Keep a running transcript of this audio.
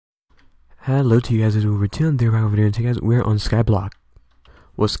Hello to you guys, it's over 2 and 3 back over here, and guys, we're on Skyblock.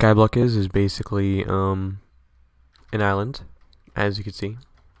 What Skyblock is basically an island, as you can see,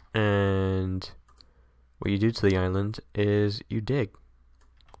 and what you do to the island is you dig.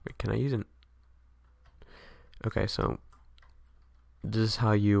 Wait, can I use it? Okay, so this is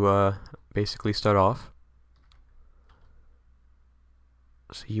how you basically start off.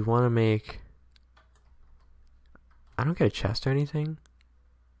 So you want to make, I don't get a chest or anything.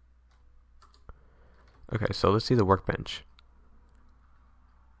 Okay, so let's see the workbench.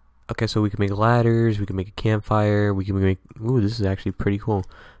 Okay, so we can make ladders, we can make a campfire, we can make, ooh, this is actually pretty cool.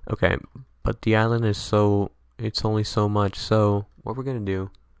 Okay, but the island is it's only so much, so what we're gonna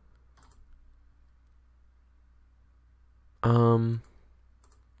do,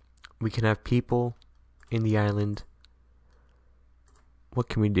 we can have people in the island. What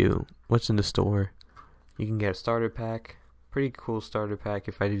can we do? What's in the store? You can get a starter pack, pretty cool starter pack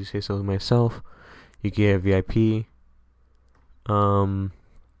if I do say so myself. You get a VIP. And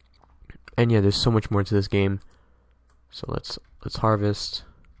yeah, there's so much more to this game. So let's harvest.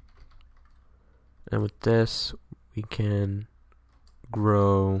 And with this, we can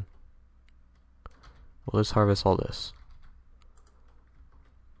grow. Well, let's harvest all this.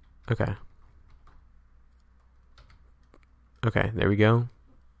 Okay. Okay, there we go.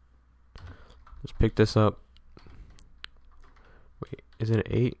 Let's pick this up. Wait, is it an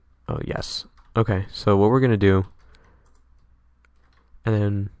 8? Oh, yes. Okay, so what we're gonna do, and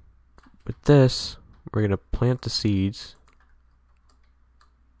then with this, we're gonna plant the seeds.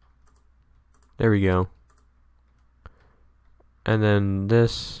 There we go. And then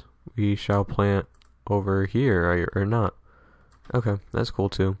this, we shall plant over here, or not. Okay, that's cool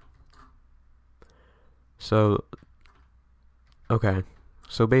too. So, okay,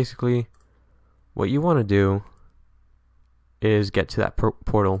 so basically, what you want to do is get to that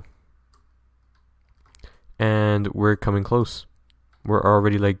portal. And we're coming close. We're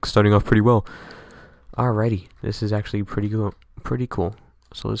already like starting off pretty well. Alrighty, this is actually pretty cool.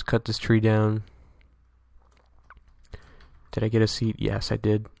 So let's cut this tree down. Did I get a seed? Yes, I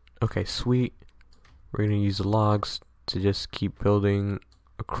did. Okay, sweet. We're gonna use the logs to just keep building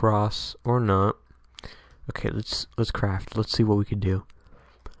across, or not. Okay, let's craft. Let's see what we can do.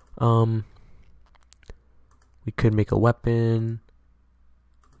 We could make a weapon.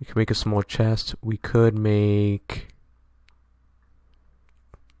 We could make a small chest. We could make...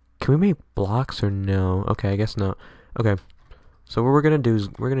 Can we make blocks or no? Okay, I guess not. Okay, so what we're gonna do is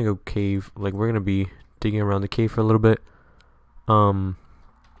we're gonna go cave. Like, we're gonna be digging around the cave for a little bit. There's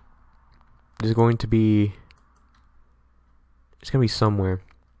going to be... It's gonna be somewhere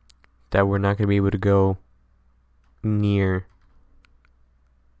that we're not gonna be able to go near.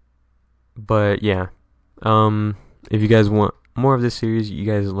 But yeah, if you guys want more of this series, you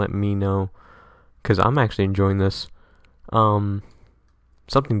guys let me know, because I'm actually enjoying this. Something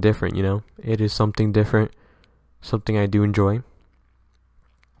different, you know. It is something different, something I do enjoy.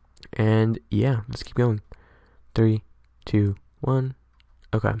 And yeah, let's keep going. 3, 2, 1.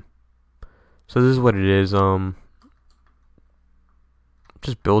 Okay, so this is what it is.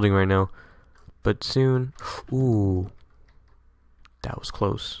 Just building right now, but soon. Ooh, that was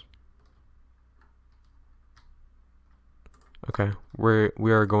close. Okay,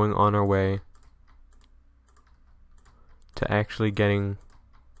 we are going on our way to actually getting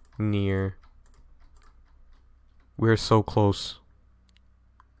near. We're so close.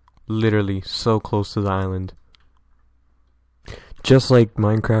 Literally so close to the island. Just like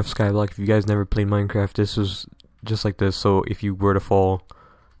Minecraft Skyblock. If you guys never played Minecraft, this was just like this. So if you were to fall,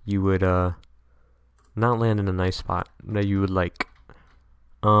 you would not land in a nice spot that you would like.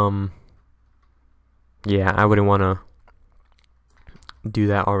 Yeah, I wouldn't wanna do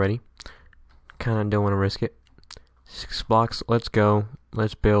that already. Kinda don't want to risk it. 6 blocks, let's go.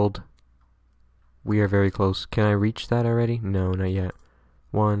 Let's build. We are very close. Can I reach that already? No, not yet.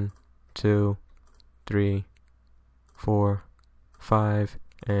 1, 2, 3, 4, 5,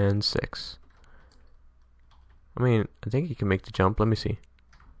 and 6. I mean, I think you can make the jump. Let me see.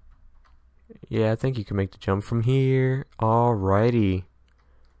 Yeah, I think you can make the jump from here. Alrighty.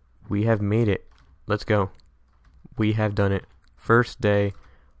 We have made it. Let's go. We have done it. First day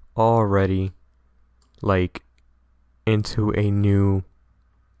already, like, into a new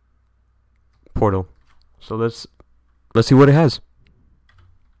portal. So let's see what it has.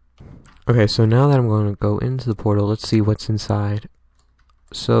 Okay, so now that I'm going to go into the portal, let's see what's inside.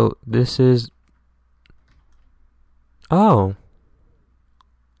 So this is... Oh,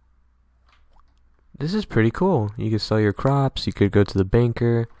 this is pretty cool. You can sell your crops. You could go to the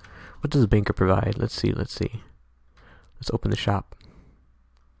banker. What does the banker provide? Let's see. Let's open the shop.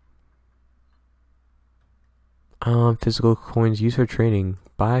 Physical coins used for trading.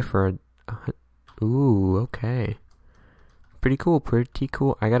 Buy for ooh, okay. Pretty cool, pretty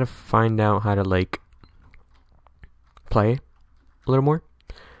cool. I gotta find out how to, like, play a little more.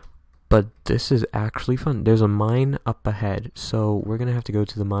 But this is actually fun. There's a mine up ahead, so we're gonna have to go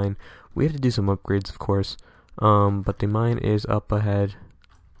to the mine. We have to do some upgrades, of course. But the mine is up ahead.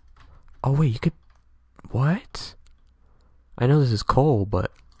 Oh wait, you could... What? I know this is coal,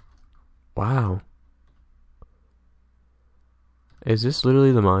 but... Wow. Is this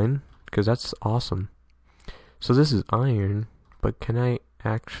literally the mine? Because that's awesome. So this is iron, but can I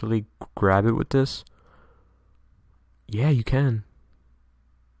actually grab it with this? Yeah, you can.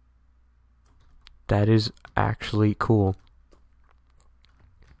 That is actually cool.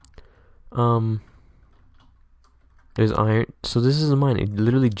 There's iron. So this is a mine. It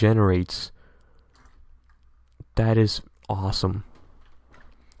literally generates. That is awesome.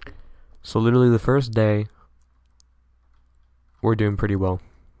 So literally the first day, we're doing pretty well.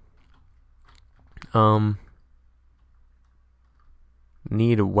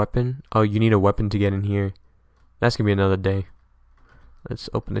 Need a weapon? Oh, you need a weapon to get in here. That's gonna be another day. Let's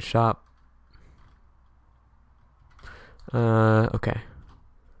open the shop. Okay.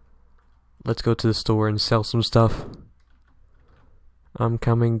 Let's go to the store and sell some stuff. I'm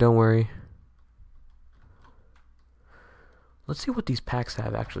coming, don't worry. Let's see what these packs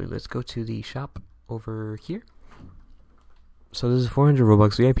have, actually. Let's go to the shop over here. So this is 400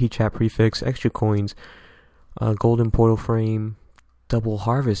 Robux, VIP chat prefix, extra coins, golden portal frame, double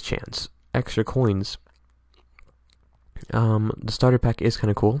harvest chance, extra coins. The starter pack is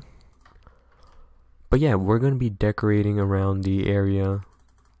kind of cool. But yeah, we're going to be decorating around the area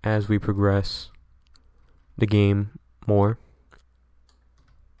as we progress the game more.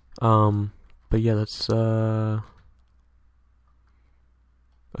 But yeah, let's, okay,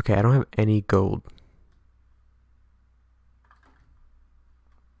 I don't have any gold.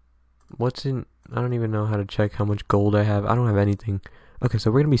 What's in... I don't even know how to check how much gold I have. I don't have anything. Okay, so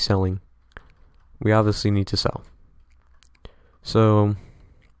we're going to be selling. We obviously need to sell. So...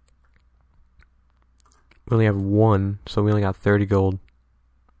 we only have one, so we only got 30 gold.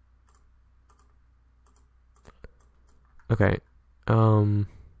 Okay.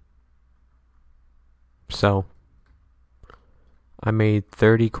 Sell. I made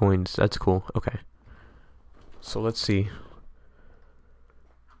 30 coins. That's cool. Okay. So let's see.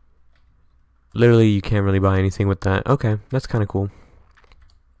 Literally, you can't really buy anything with that. Okay, that's kind of cool.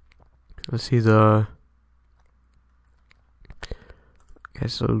 Let's see the... Okay,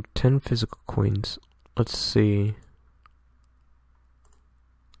 so 10 physical coins. Let's see.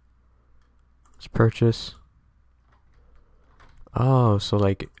 Let's purchase. Oh, so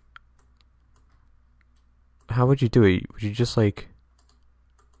like... How would you do it? Would you just like...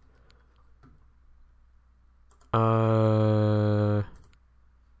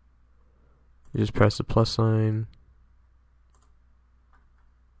 You just press the plus sign.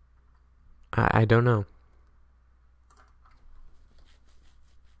 I don't know.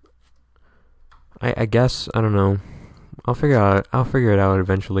 I guess, I don't know. I'll figure it out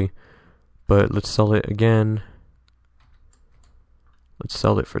eventually. But let's sell it again. Let's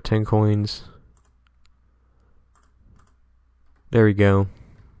sell it for 10 coins. There we go.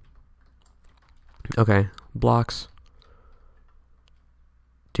 Okay, blocks.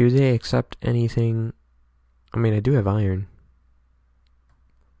 Do they accept anything? I mean, I do have iron.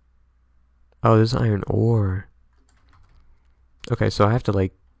 Oh, there's iron ore. Okay, so I have to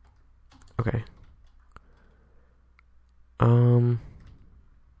like... Okay.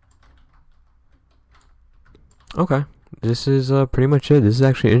 Okay. This is pretty much it. This is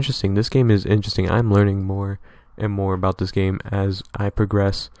actually interesting. This game is interesting. I'm learning more and more about this game as I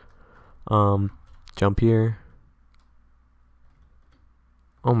progress. Jump here.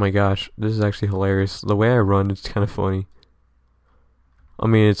 Oh my gosh, this is actually hilarious. The way I run, it's kind of funny. I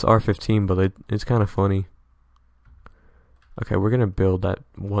mean, it's R15, but it's kind of funny. Okay, we're gonna build that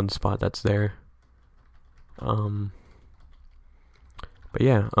one spot that's there. But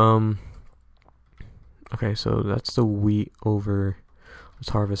yeah, okay, so that's the wheat over. Let's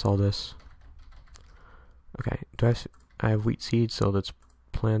harvest all this. Okay, I have wheat seeds, so let's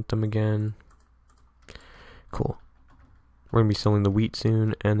plant them again. Cool. We're gonna be selling the wheat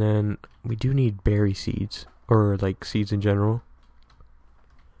soon, and then we do need berry seeds, or like seeds in general.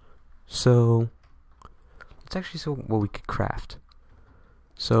 So let's actually see what we could craft.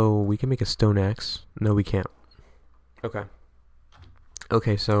 So we can make a stone axe. No, we can't. Okay.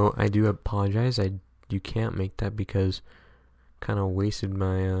 Okay, so I do apologize. You can't make that because kind of wasted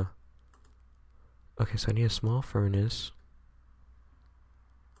my Okay, so I need a small furnace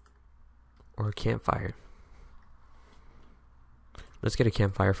or a campfire. Let's get a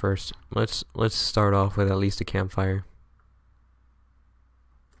campfire first. Let's start off with at least a campfire.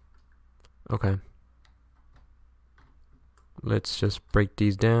 Okay. Let's just break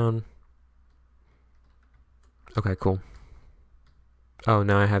these down. Okay, cool. Oh,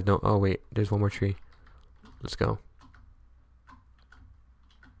 now I have no... Oh, wait. There's one more tree. Let's go.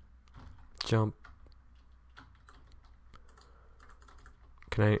 Jump.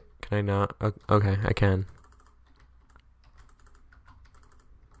 Can I not? Okay, I can.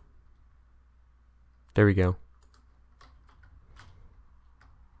 There we go.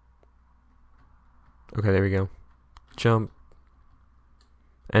 Okay, there we go. Jump.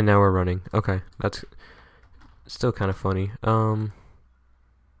 And now we're running. Okay, that's still kind of funny.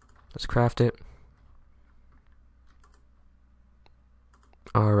 Let's craft it.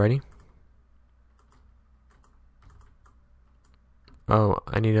 Alrighty. Oh,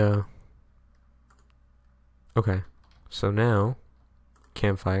 I need a... Okay, so now,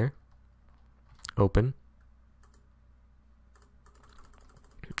 campfire, open.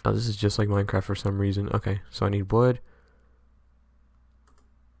 Oh, this is just like Minecraft for some reason. Okay, so I need wood.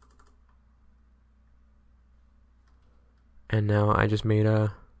 And now I just made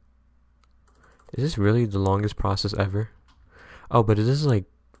a... Is this really the longest process ever? Oh, but is this like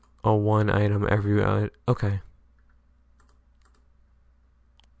a one item every... okay.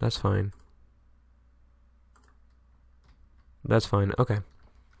 That's fine. That's fine. Okay.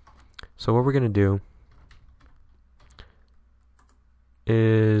 So what we're gonna do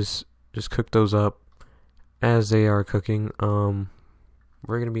is just cook those up as they are cooking.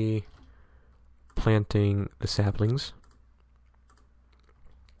 We're gonna be planting the saplings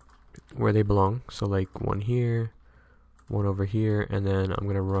where they belong. So like one here, one over here, and then I'm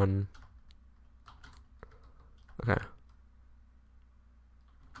gonna run. Okay.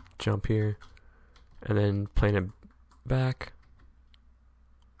 Jump here, and then plant it back.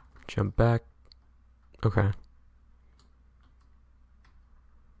 Jump back. Okay.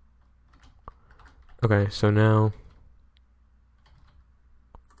 Okay, so now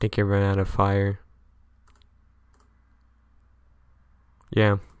I think I ran out of fire.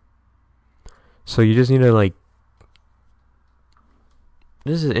 Yeah. So you just need to like...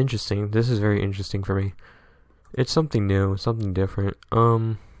 This is interesting. This is very interesting for me. It's something new, something different.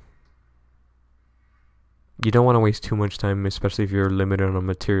 You don't want to waste too much time, especially if you're limited on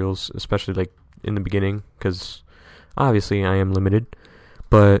materials, especially like in the beginning, because obviously I am limited.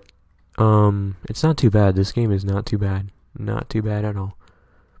 But it's not too bad. This game is not too bad. Not too bad at all.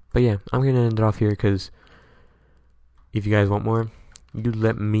 But yeah, I'm gonna end it off here because if you guys want more, you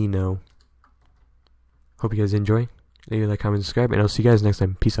let me know. Hope you guys enjoy. Leave a like, comment, subscribe, and I'll see you guys next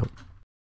time. Peace out.